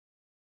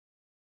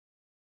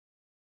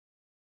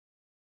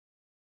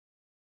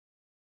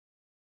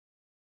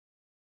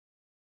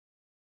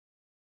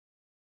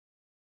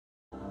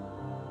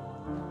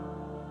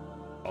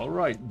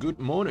Alright, good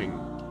morning.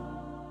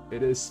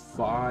 It is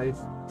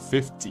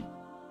 5:50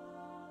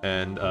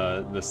 and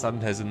the sun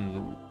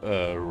hasn't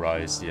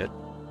rise yet.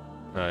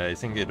 I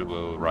think it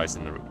will rise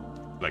in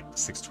like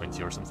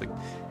 6:20 or something.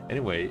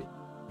 Anyway,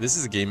 this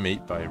is a game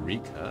made by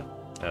Rika.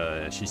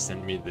 She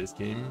sent me this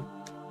game,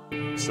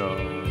 so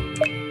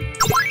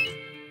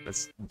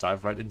let's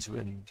dive right into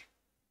it.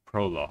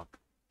 Prologue.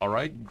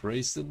 Alright,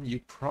 Grayson,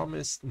 you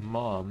promised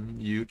Mom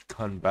you'd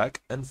come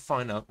back and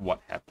find out what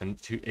happened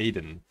to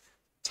Aiden.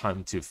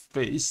 Time to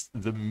face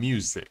the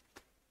music.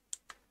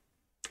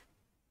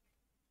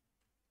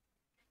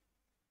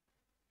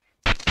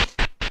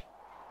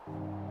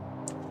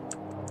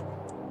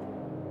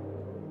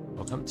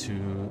 Welcome to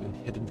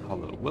Hidden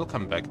Hollow.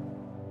 Welcome back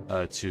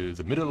to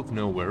the middle of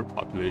nowhere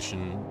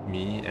population,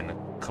 me and a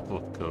couple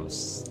of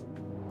ghosts.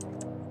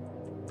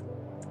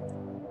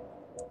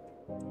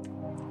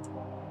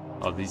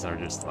 Oh, these are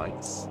just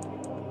lights.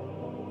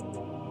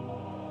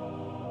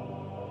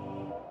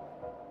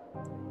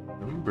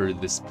 Remember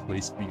this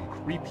place being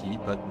creepy,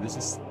 but this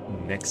is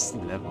next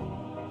level.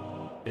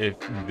 If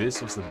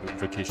this was a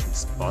vacation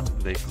spot,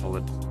 they call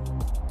it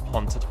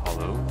Haunted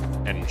Hollow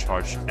and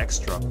charge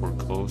extra for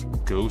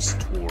ghost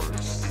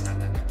tours.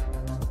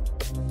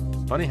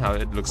 Funny how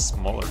it looks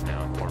smaller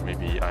now, or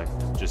maybe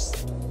I've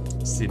just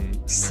seen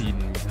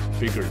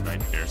bigger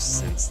nightmares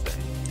since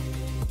then.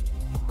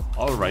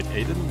 Alright,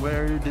 Aiden,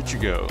 where did you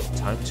go?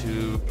 Time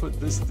to put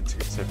this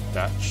detective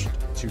badge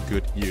to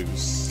good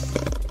use.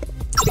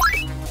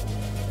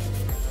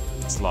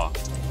 It's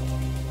locked.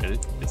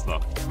 It's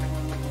locked.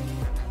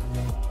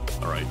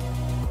 Alright.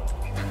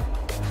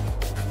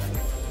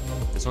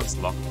 This one's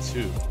locked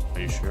too. Are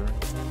you sure?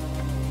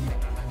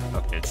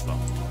 Okay, it's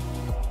locked.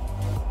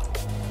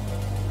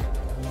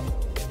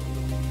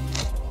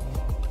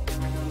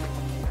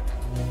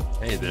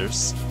 Hey,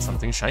 there's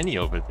something shiny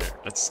over there.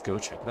 Let's go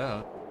check it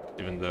out.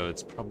 Even though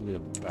it's probably a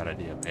bad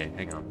idea. Hey,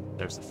 hang on.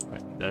 There's a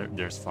fire.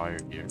 There's fire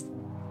here.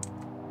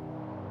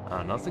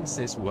 Nothing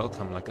says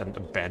welcome like an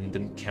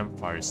abandoned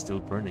campfire still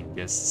burning.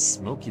 Guess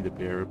Smokey the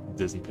Bear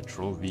doesn't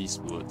patrol these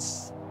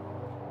woods.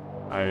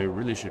 I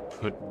really should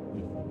put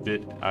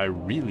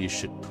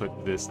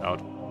this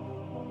out,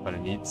 but I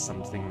need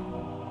something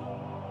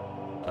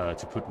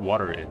to put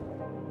water in.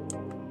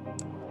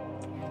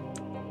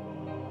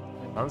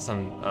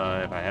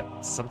 If I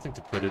had something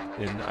to put it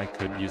in, I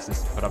could use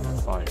this to put up a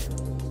fire.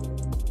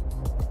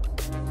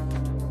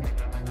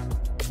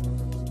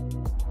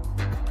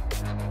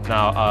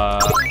 Now,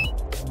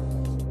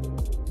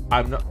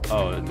 I'm not.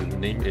 Oh, the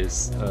name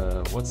is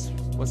what's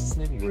his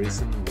name?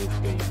 Grayson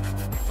Wolfbane.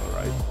 All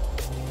right.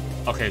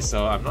 Okay,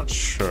 so I'm not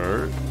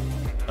sure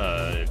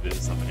if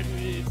this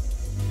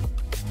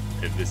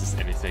is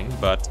anything,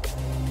 but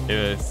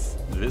if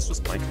this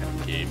was my kind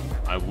of game,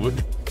 I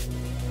would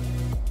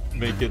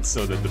make it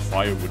so that the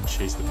fire would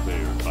chase the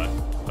player. But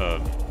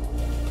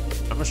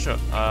I'm not sure.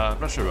 I'm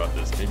not sure about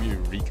this. Maybe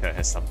Rika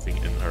has something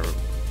in her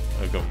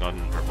going on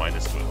in her mind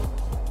as well.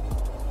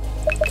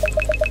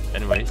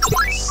 Anyway,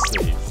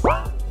 save.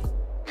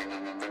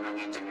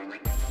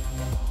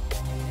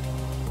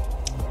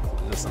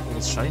 There's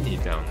something shiny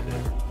down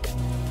there.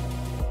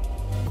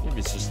 Maybe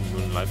it's just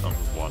moonlight on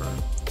the water.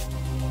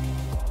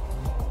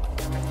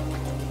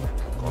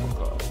 Oh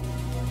god.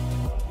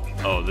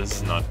 Oh, this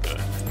is not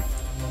good.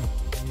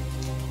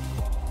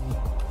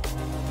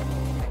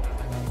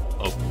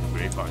 Open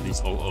grave. Are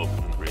these all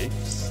open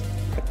graves?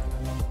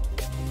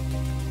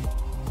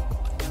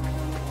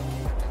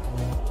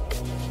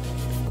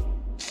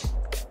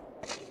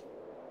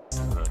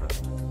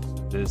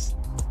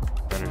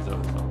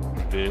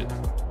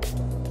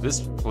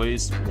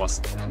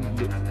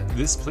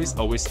 This place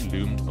always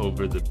loomed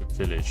over the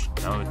village.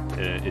 Now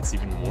it's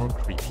even more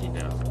creepy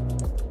now.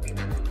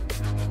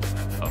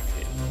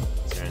 Okay,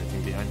 is there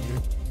anything behind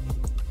here?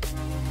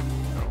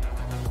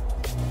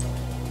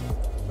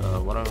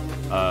 No.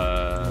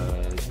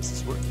 This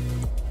is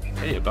working.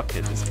 Hey, a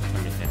bucket is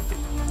coming handy.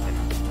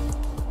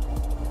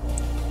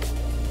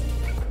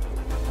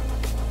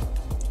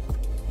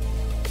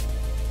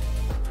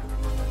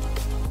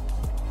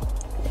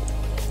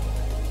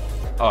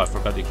 Oh, I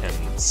forgot you can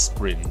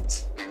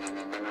sprint.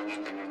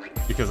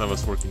 Because I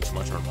was working too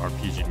much on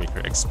RPG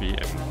Maker XP,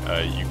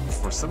 and you,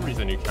 for some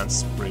reason, you can't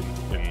sprint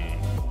in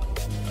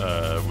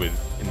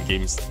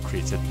games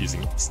created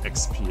using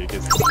XP. I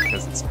guess it's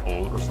because it's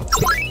old or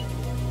something.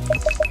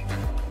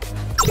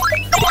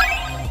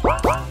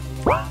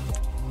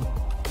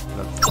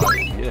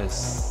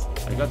 Yes,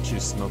 I got you,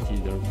 Smokey.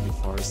 There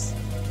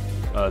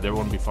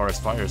won't be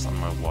forest fires on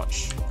my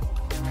watch.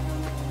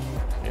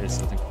 There's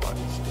something quite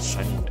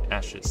shiny in the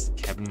ashes.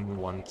 Cabin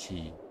 1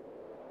 key.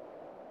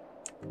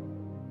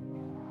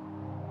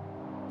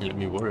 Let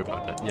me worry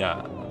about that.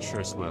 Yeah, I'm not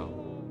sure as well.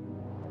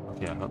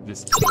 Okay, I hope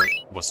this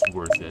was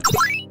worth it.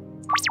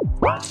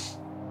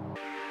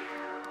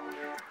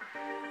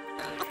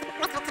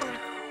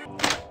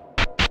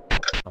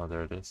 Oh,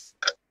 there it is.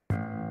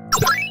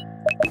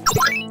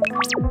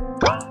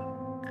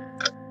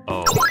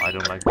 Oh, I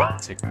don't like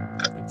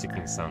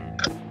ticking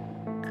sound.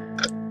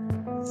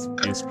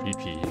 It feels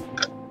creepy.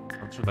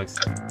 Hunter likes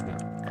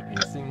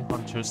anything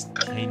Hunter's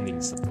caning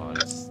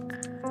supplies.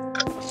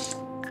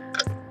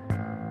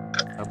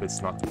 I hope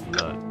it's not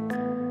blood.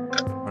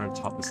 Hunter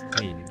top is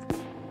clean.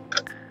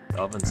 The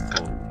oven's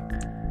cold.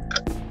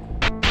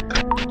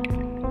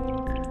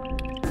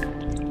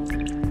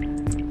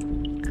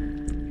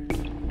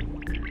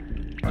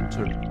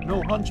 Hunter,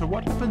 no Hunter,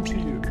 what happened to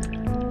you?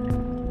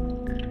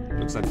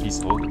 Looks like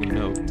he's holding a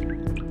note.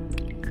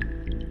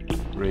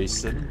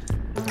 Grayson.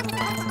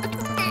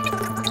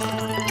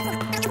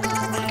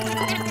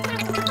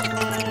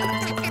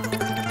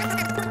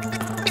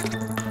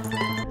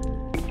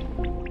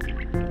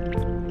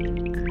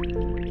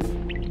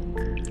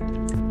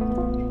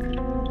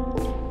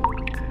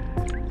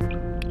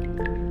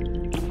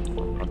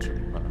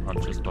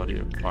 Hunter's body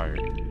acquired.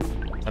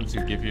 Time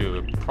to give you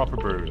a proper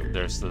burial.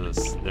 There's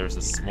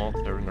a small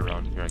clearing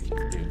around here I can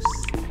use.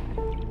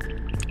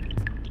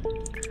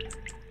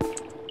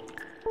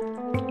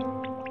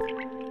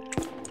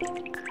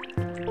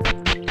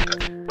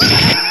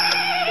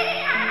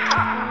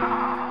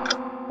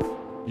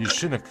 You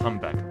shouldn't have come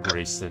back,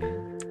 Grayson.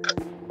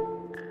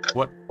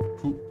 What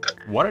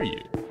are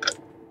you?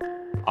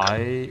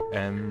 I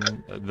am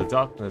the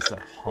darkness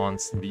that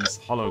haunts these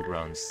hollow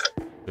grounds.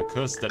 The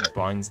curse that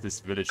binds this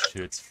village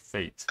to its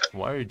fate.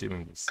 Why are you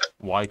doing this?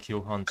 Why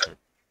kill Hunter?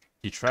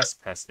 He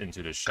trespassed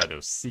into the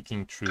shadows,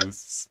 seeking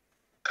truths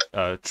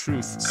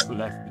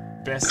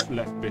best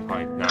left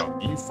behind. Now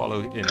you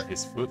follow in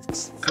his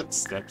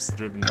footsteps,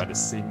 driven by the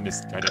same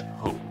misguided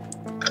hope.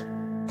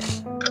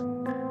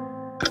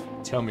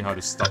 Tell me how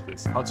to stop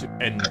this, how to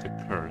end the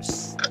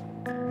curse.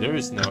 There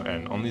is no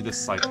end, only the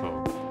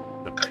cycle.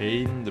 The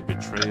pain, the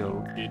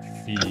betrayal, it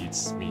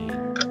feeds me.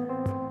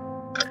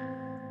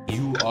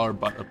 You are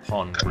but a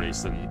pawn,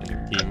 Grayson, in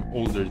a game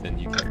older than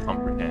you can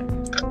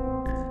comprehend.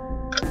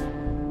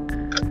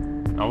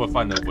 I will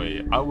find a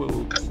way. I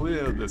will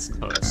clear this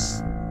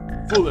curse.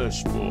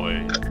 Foolish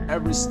boy.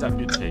 Every step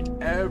you take,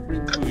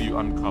 every clue you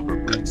uncover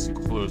brings you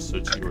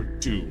closer to your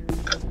doom.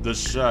 The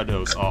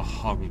shadows are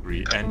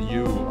hungry, and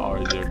you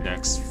are their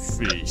next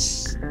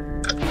feast.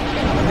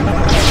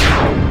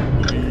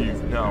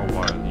 Leave now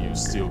while you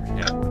still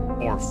can,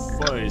 or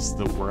face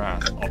the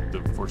wrath of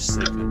the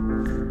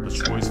Forsaken. The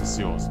choice is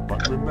yours,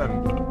 but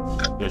remember,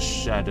 the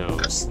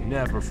shadows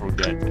never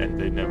forget and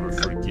they never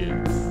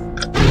forgive.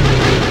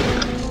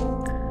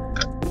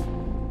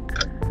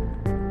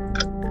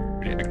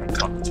 Okay, I can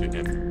talk to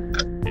him.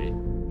 Okay.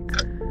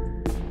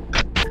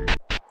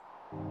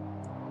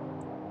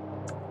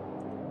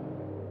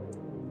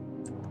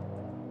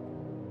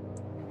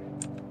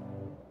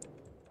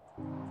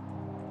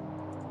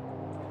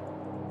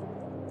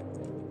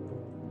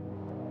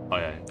 Oh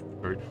yeah,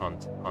 bird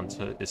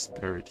hunter is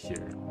buried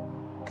here.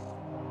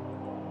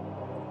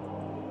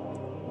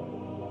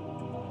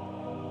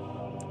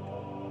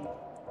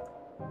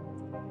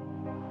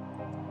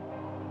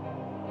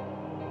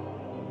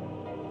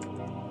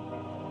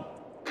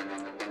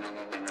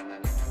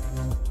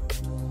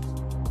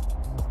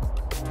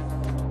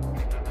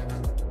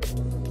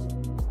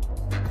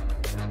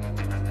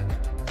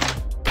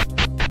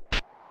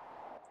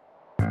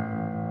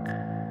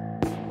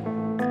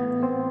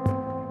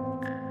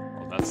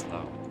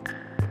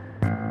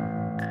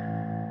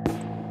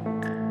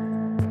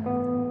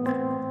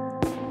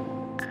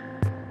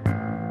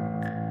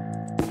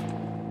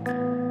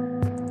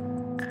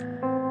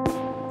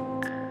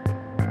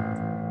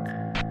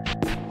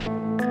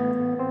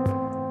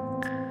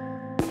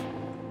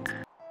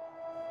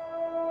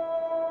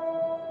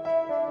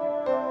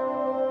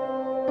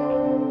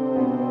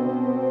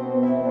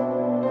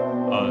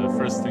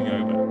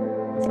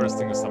 The first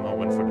thing is somehow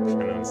went for the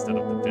piano instead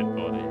of the dead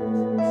body.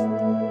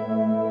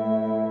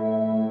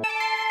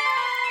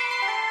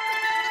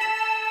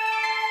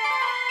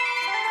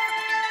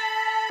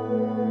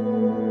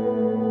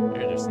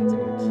 Here, there's something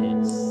in the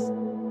keys.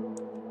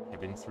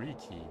 Cabin 3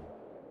 key.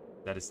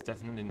 That is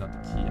definitely not the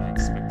key I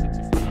expected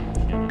to find on the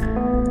piano.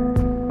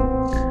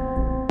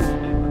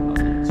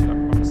 I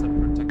promise I'd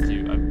protect you.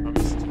 I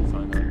promise to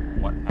find out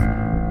what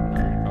happened.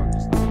 Now you're gone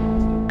just like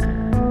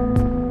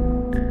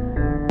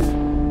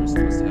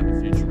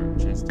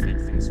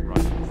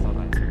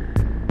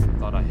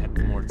I had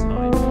more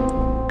time.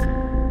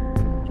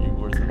 You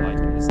were the light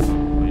in this dark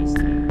place,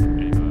 Ava,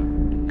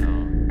 and now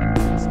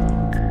everything is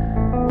gone.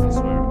 I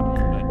swear,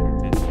 you let your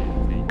death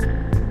be in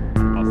vain.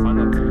 I'll find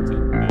out who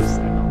did this,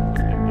 and I'll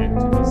put an end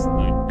to this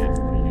nightmare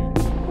for you.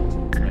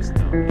 To rest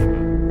now, Ava.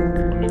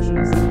 I'll make sure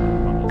it's not a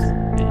promise.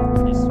 Hey,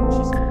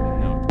 she's got a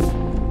note.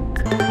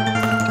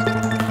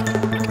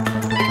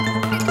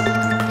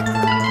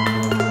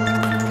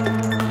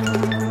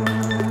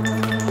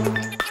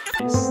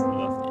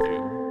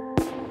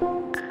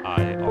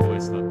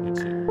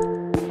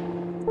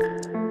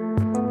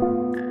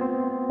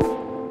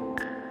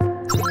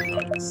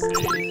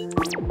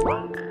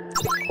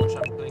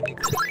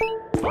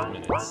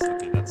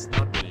 Okay, that's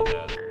not really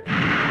bad.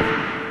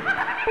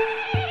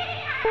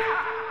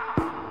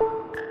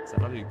 Is that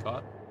all you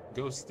got,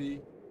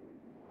 Ghosty?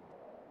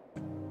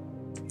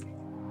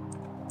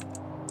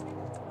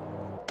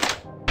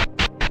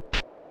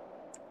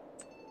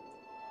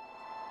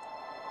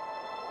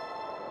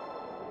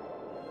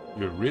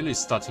 You're really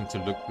starting to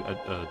look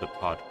at the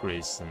part,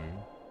 Grayson.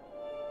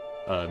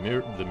 The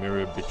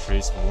mirror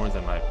betrays more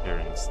than my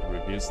appearance. It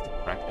reveals the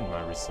crack in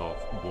my resolve,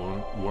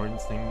 worn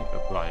thin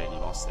by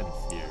loss and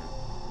fear.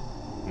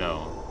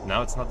 No,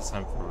 now it's not the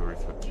time for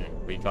reflection.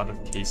 We got a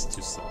case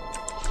to solve.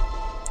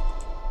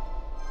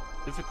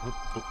 Difficult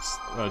books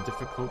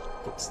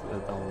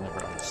that I'll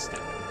never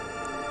understand.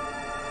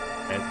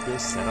 Edgar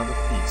set out a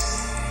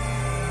feast.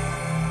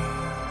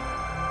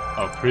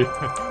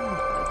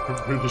 I'm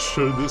pretty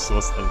sure this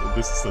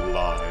is a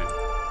lie.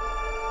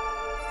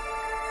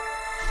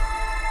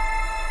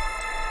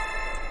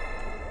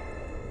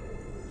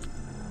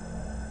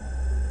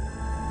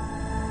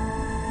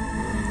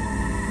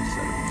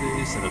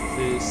 Set up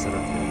this.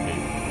 Okay.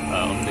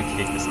 Only the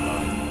cake is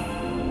alive.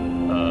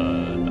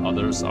 The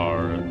others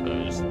are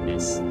just in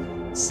case.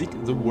 Seek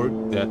the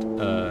word that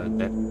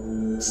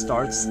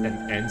starts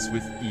and ends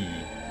with E,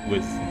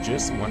 with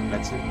just one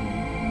letter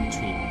in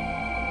between.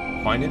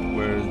 Find it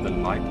where the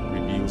light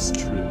reveals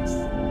truth.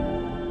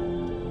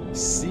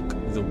 Seek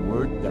the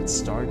word that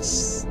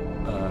starts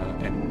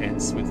and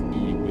ends with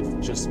E,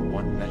 with just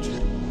one letter in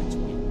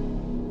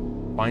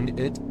between. Find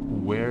it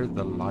where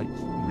the light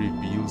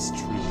reveals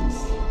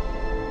truth.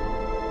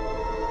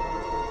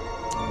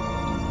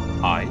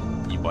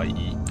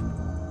 I-E-Y-E.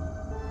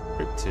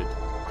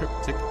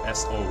 Cryptic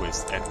as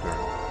always, Edgar.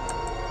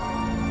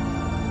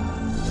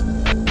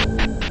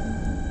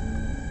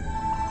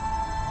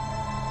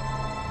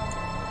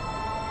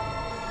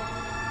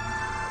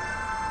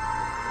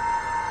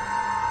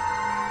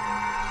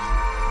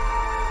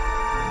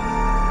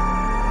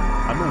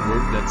 I'm a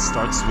word that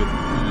starts with E,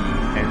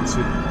 ends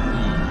with E,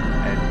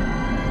 and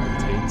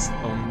contains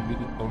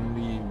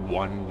only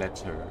one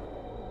letter.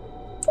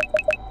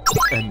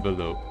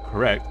 Envelope.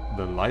 Correct.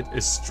 The light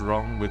is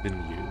strong within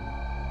you.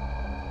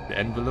 The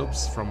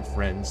envelopes from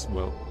friends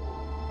will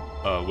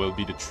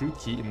be the true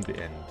key in the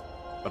end.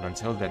 But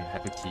until then,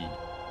 have a key.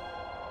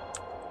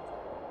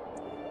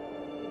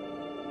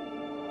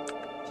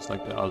 Just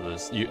like the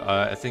others.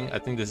 I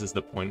think this is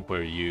the point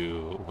where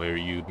you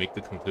make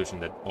the conclusion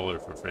that all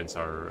of your friends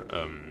are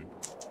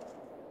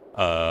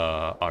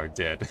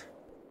dead.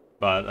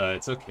 But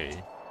it's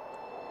okay.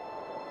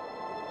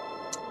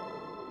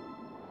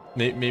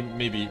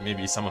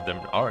 Maybe some of them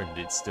are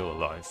indeed still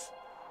alive.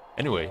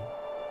 Anyway,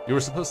 you were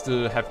supposed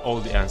to have all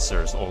the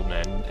answers, old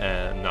man,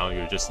 and now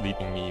you're just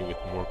leaving me with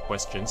more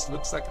questions.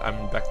 Looks like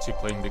I'm back to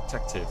playing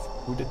detective.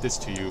 Who did this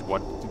to you?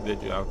 What did they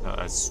do?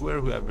 I swear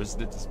whoever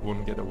did this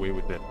won't get away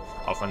with it.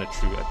 I'll find a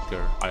true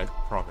Edgar, I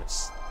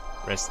promise.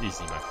 Rest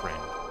easy, my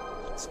friend.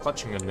 It's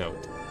clutching a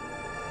note.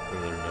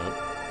 Another note.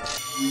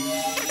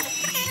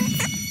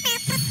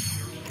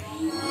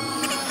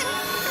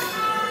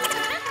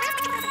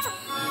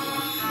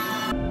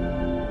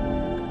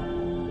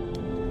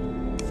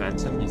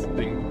 Phantom, you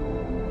think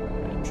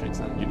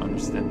you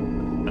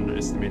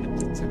underestimated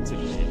detective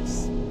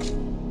needs.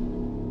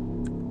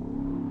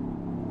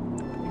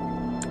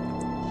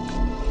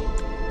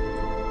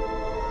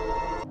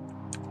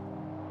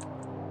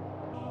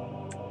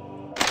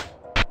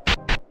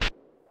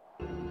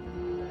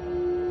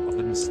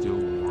 Oven is still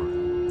warm.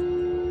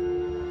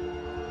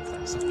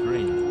 Flecks of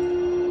grain.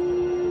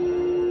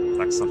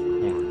 Flecks of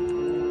corn.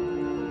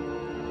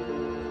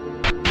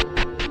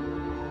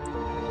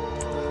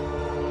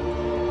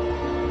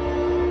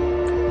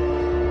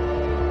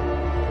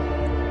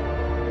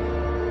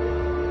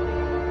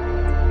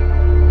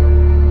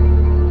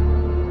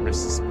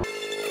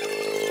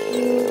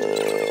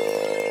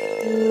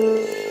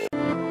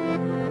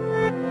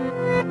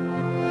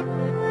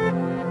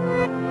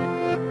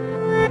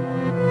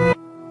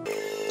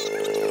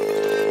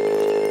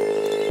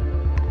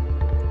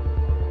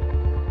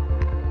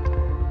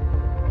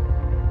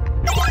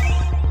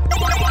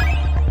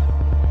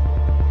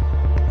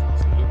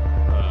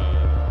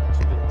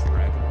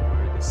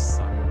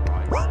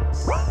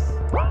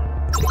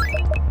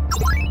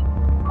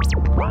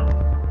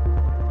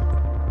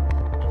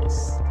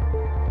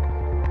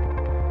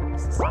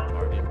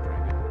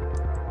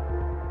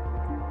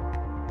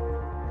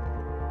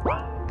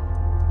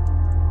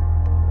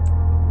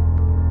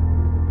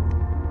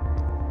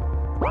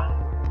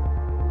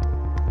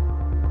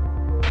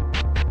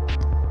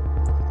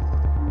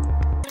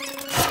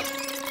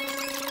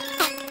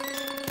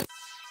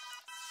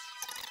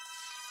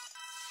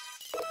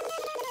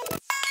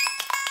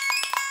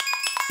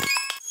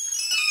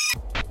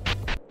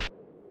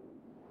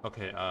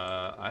 Okay,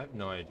 I have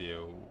no idea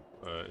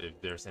if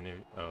there's any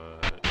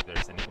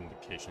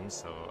indication,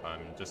 so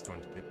I'm just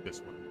going to pick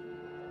this one.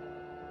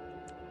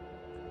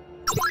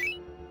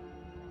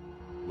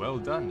 Well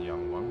done,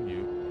 young one.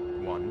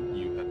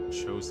 You have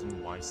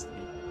chosen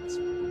wisely.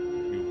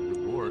 You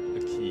reward a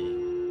key.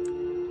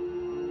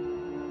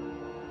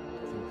 I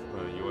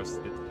think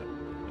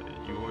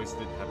you always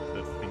did have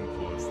the thing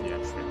for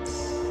theatrics.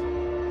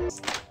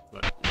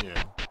 But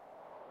yeah.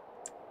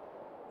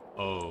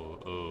 Oh,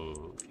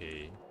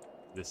 okay.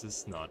 This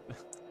is not.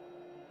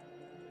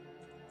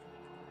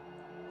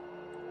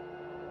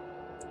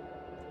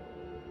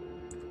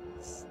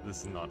 This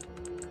is not.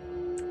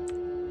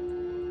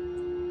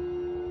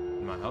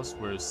 my house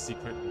where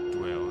secret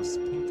dwells,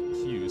 pink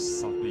hues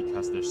softly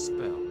cast their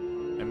spell.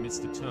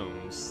 Amidst the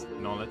tomes,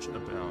 knowledge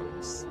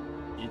abounds,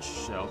 each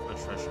shelf a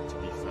treasure to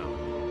be found.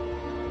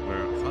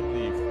 Where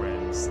cuddly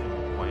friends in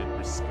quiet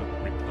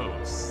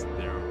repose,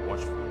 their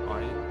watchful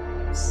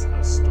eyes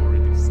a story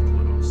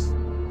disclose.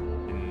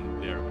 In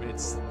their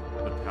midst,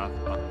 the path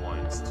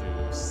unwinds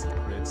to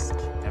secrets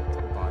kept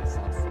by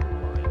thoughtful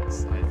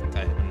minds. I think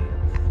I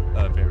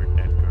am very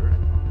Edgar,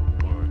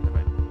 or have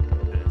I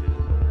edited it?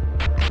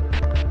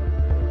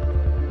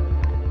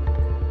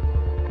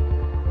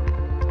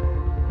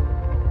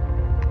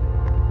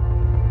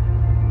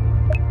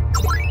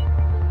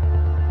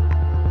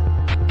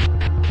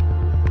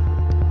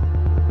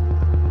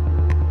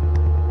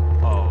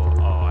 Oh,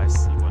 I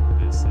see what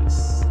this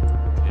is.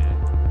 Okay,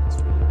 let's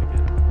read it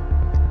again.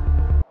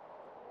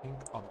 Pink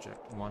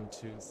object 1,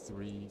 2,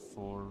 3,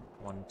 4,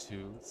 1,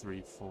 2,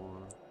 3,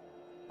 4,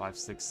 5,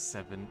 6,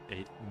 7,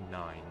 8,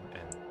 9,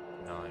 and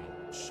 9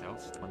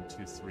 shelf 1,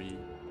 2, 3.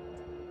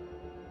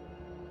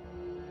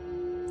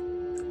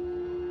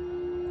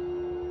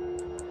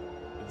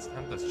 This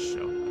kind of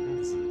shelf. I think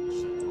this is a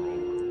shelf drawer.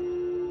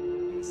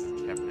 And this is a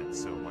cabinet.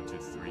 So 1, 2,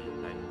 3,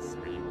 9,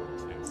 3, 1,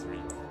 2, 3,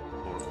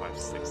 4, 5,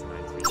 6, 9,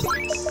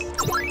 3, 6.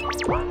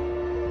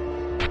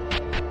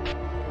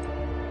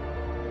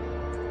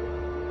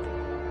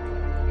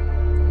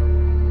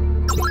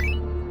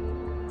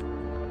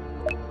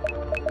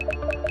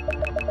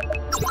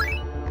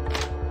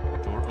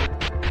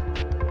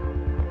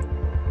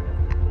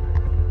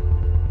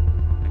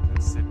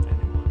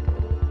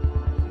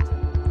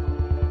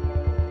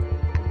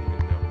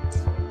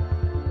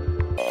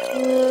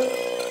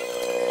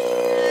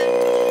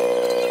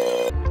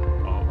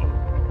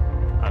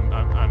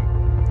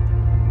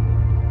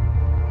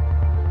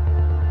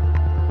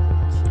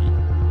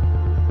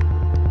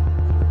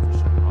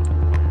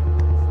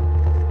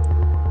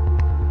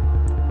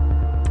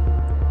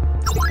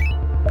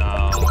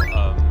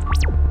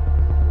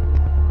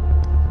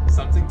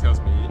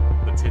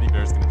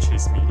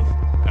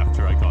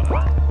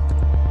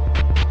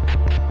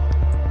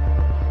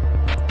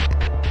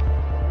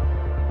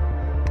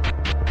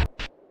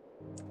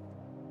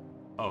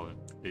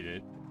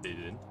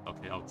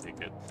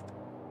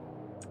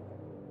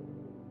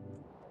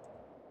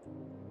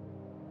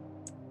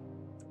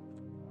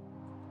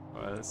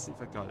 Let's see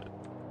if I got it.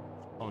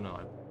 Oh no,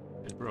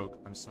 it broke.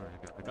 I'm sorry.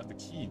 I got the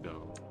key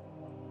though.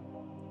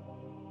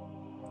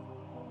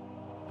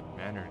 The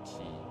manor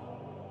key.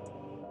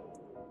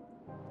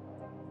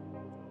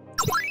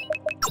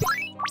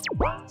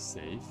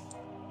 Safe.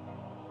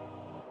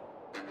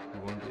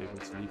 You won't be able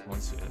to leave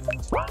once you enter.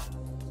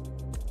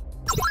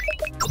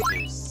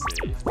 Okay,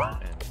 safe. And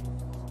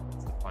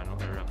it's the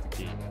final area of the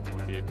game. You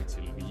won't be able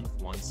to leave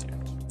once you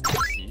enter.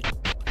 See?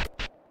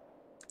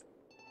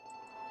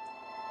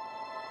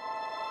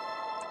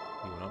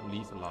 You will not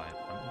leave alive.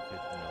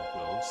 If no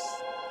close.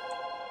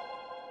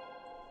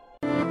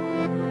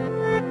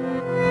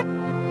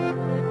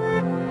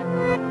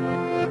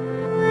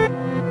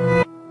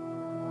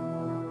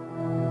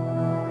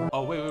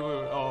 Oh wait.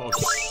 Oh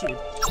shoot.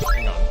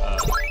 Hang on.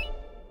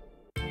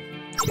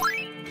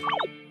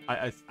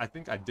 I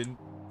think I didn't.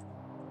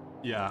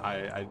 Yeah,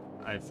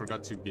 I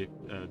forgot to give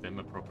them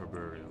a proper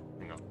burial.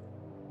 Hang on.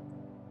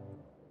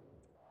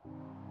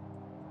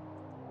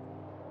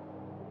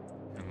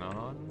 Hang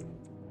on.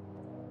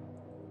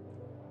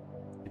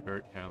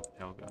 Buried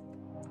Helga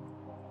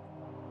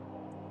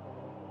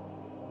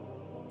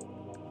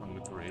on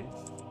the grave.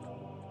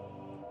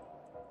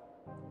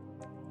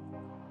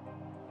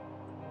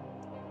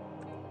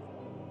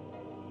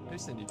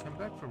 Listen, you come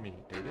back for me,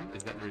 Aiden?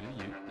 Is that really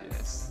you?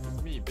 Yes,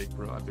 it's me, big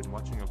bro. I've been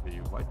watching over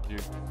you. Why did you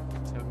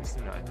tell me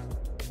soon? I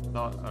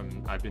thought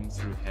I've been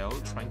through hell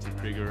trying to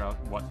figure out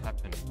what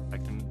happened. I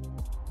couldn't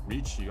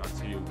reach you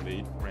until you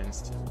laid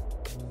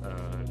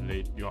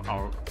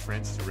our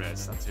friends to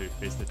rest, until you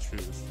faced the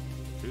truth.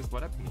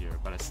 What happened here,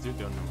 but I still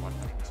don't know what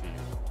happened to you.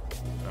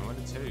 I want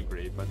to tell you,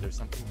 Gray, but there's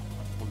something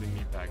holding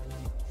me back.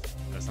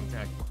 There's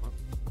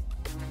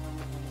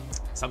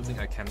something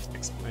I can't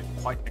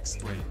quite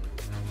explain.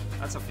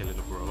 That's okay,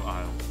 little bro.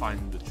 I'll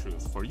find the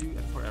truth for you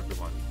and for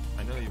everyone.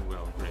 I know you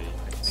will, Gray,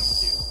 and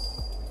thank you.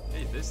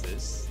 Hey, this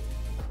is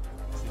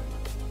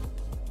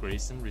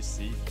Grayson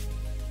received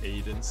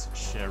Aiden's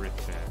sheriff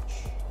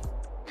badge.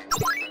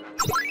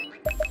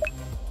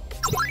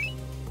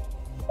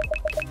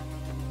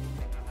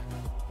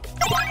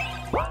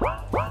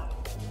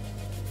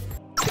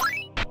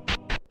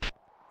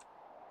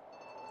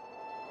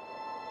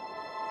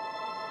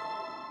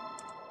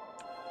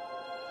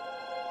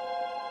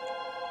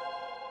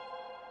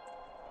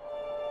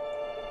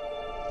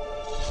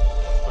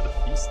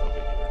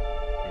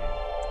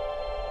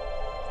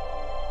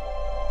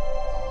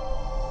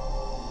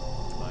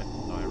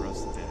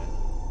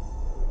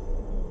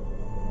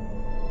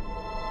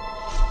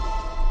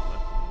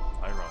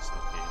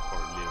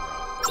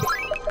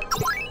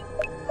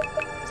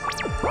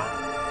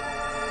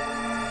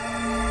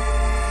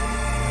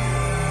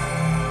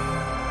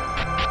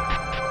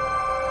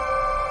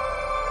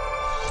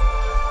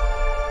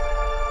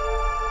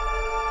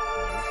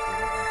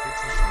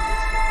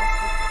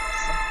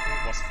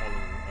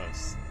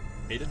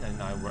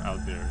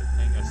 out there,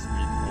 playing as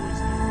we always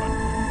do, but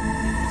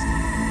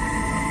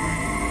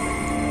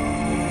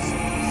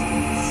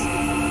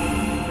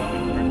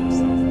when it was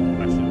time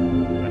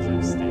I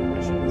should stay, I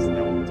should have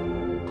helped.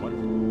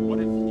 What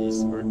if he's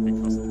hurt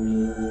because of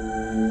me?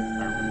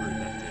 I remember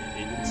that day,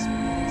 Aiden's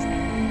hurt his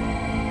ankle.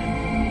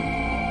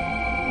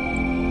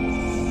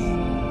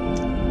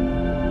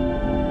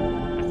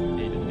 I think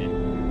Aiden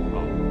didn't.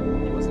 Well,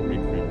 he wasn't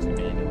recruited to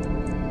Aiden.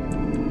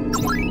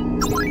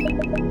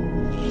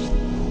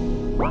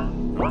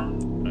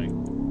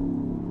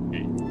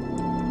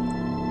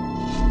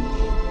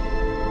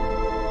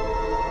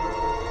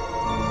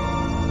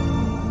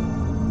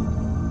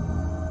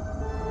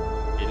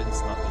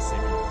 Aiden's not the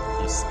same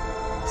anymore. He's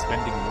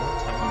spending more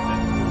time on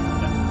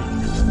that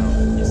creature now.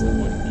 He's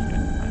avoiding me,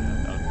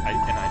 and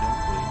I don't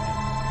blame him.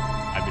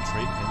 I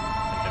betrayed him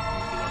and left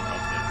him alone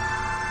out there.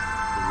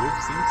 The wolf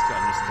seems to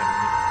understand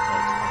him, or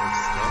to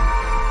understand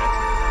him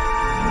better now.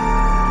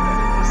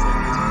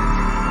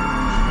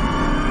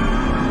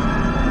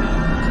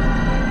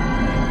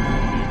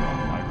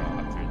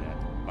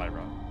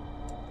 Lyra.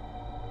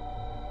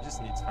 You just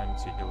need time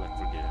to heal and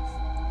forgive.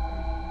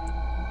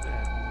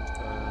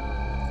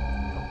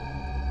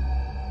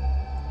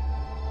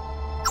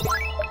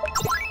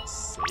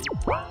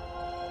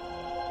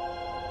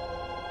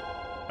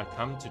 I've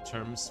come to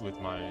terms with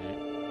my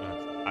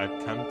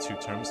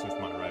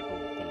rival,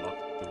 the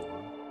locked door.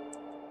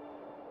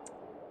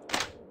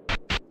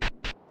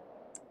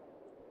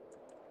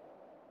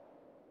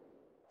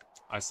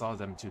 I saw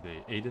them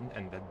today, Aiden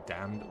and that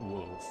damned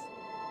wolf.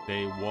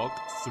 They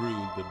walked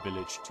through the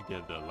village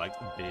together like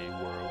they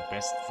were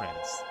best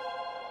friends.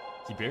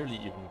 He barely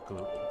even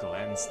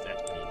glanced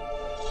at me. I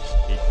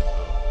hate them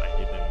both. I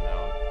hate them now.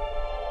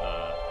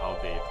 How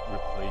they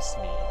replaced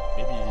me.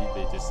 Maybe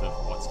they deserve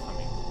what's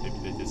coming. Maybe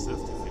they deserve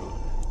to feel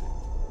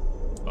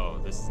abandoned. Oh,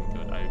 this isn't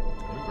good. I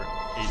remember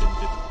Aiden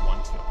didn't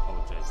want to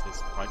apologize.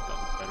 His pride got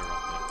the better of him.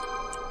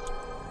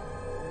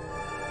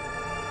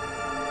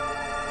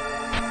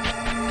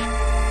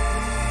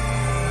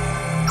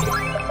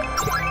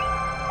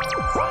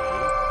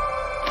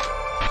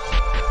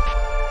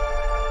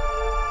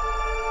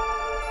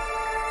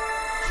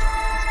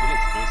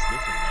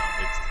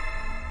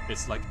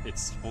 It's like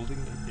it's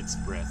holding its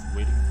breath,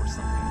 waiting for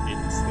something.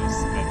 Aiden still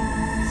spends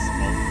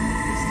all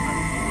this time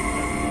with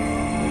them.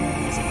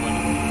 Is it going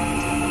to be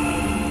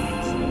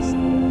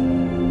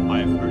I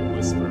have heard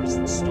whispers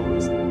and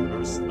stories of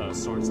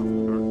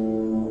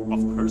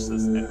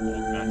curses and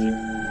old magic.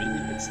 Maybe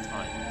it's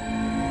time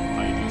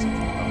I do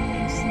something about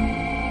this.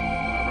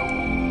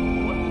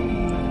 What were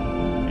you doing?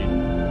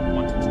 Aiden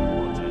wanted to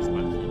apologize,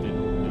 but he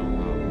didn't know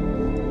how.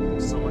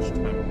 So much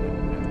time had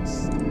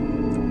passed.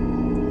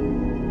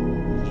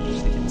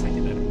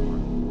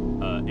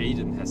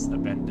 Aiden has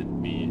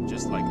abandoned me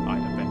just like I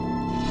abandoned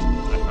him.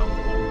 I found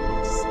old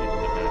books in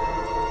the manor.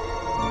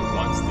 The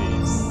ones they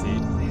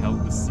said held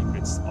the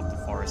secrets of the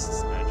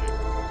forest's magic.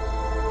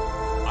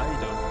 I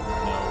don't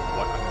know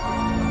what I'm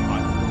doing,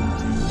 but I'm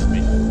going to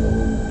make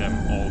them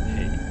all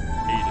pay.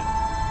 Aiden,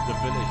 the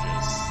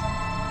villagers,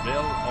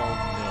 they'll all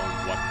know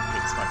what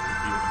it's like to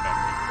feel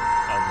abandoned.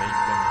 I'll make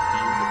them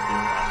feel the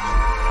fear I felt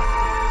that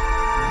day.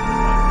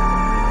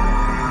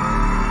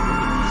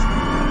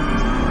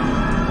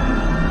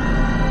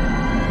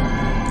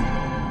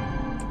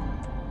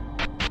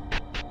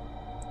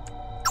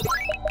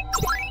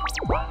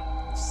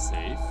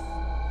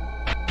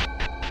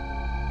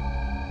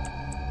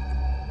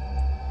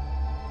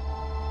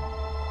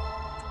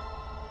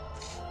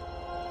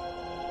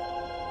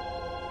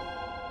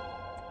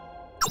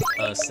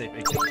 Save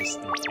again just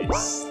in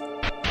case.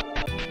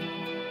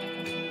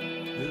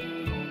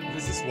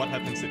 This is what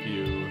happens if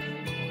you...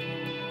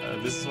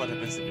 this is what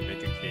happens if you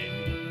make a game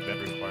that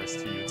requires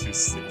you to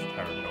save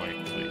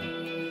paranoidly.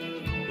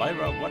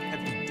 Lyra, what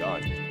have you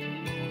done?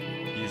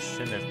 You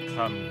shouldn't have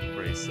come,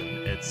 Grayson.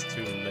 It's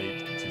too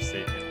late to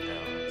save him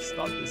now.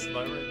 Stop this,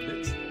 Lyra.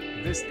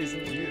 This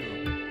isn't you.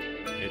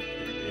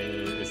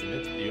 Isn't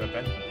it? You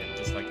abandoned him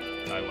just like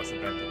I was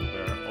abandoned.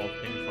 We're all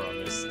paying for our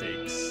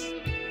mistakes.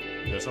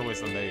 There's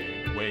always a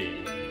way.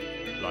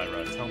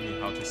 Lyra, tell me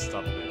how to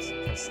stop this.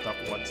 Can stop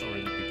what's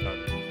already begun,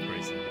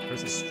 Grayson. The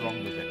curse is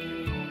stronger than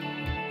you.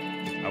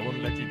 I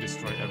won't let you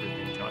destroy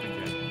everything, not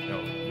again.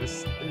 No,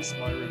 this is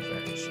my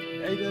revenge.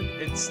 Aiden,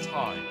 it's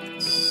time.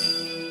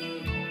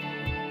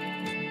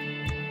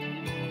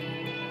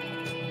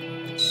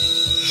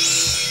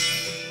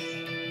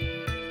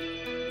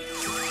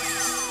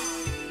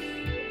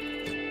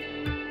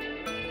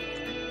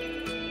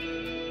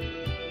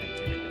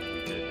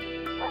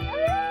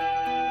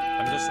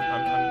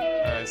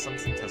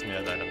 Something tells me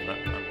that I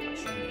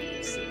shouldn't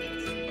be saying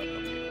anything, but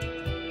okay.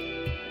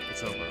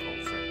 It's over,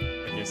 old friend.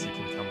 I guess you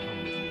can come home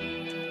with me.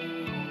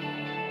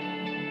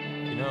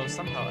 You know,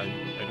 somehow I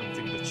don't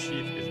think the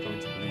chief is going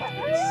to believe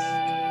this.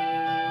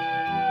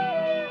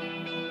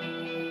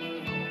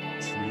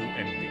 True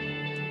ending.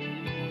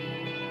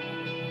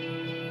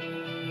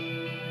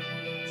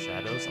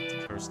 Shadows of the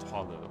Cursed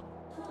Hollow.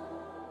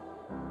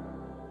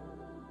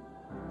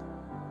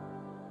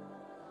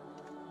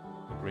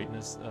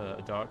 greatness,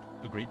 a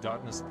great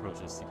darkness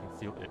approaches. You can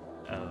feel it.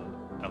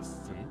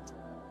 Elephant,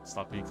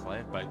 sloppily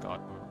clad by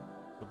God.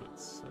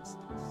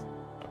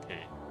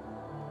 Okay.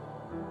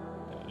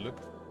 Look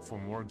for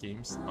more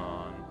games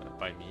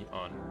by me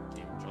on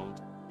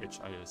GameJolt, which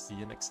I'll see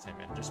you next time.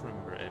 And just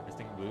remember,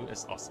 everything blue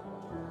is awesome.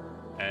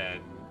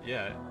 And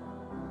yeah,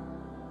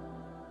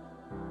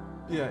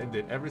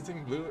 indeed,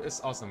 everything blue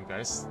is awesome,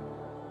 guys.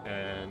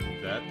 And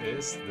that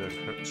is the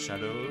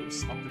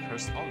Shadows of the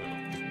Cursed Hollow.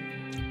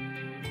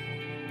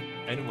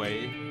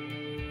 Anyway,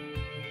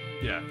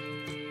 yeah,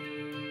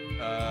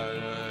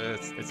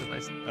 it's a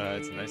nice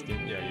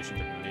game. Yeah, you should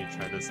definitely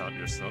try this out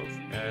yourself.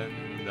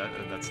 And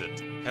that's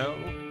it. Hell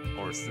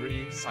or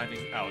 3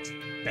 signing out.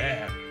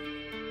 Bam.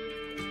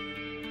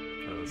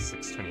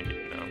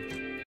 6:28 now.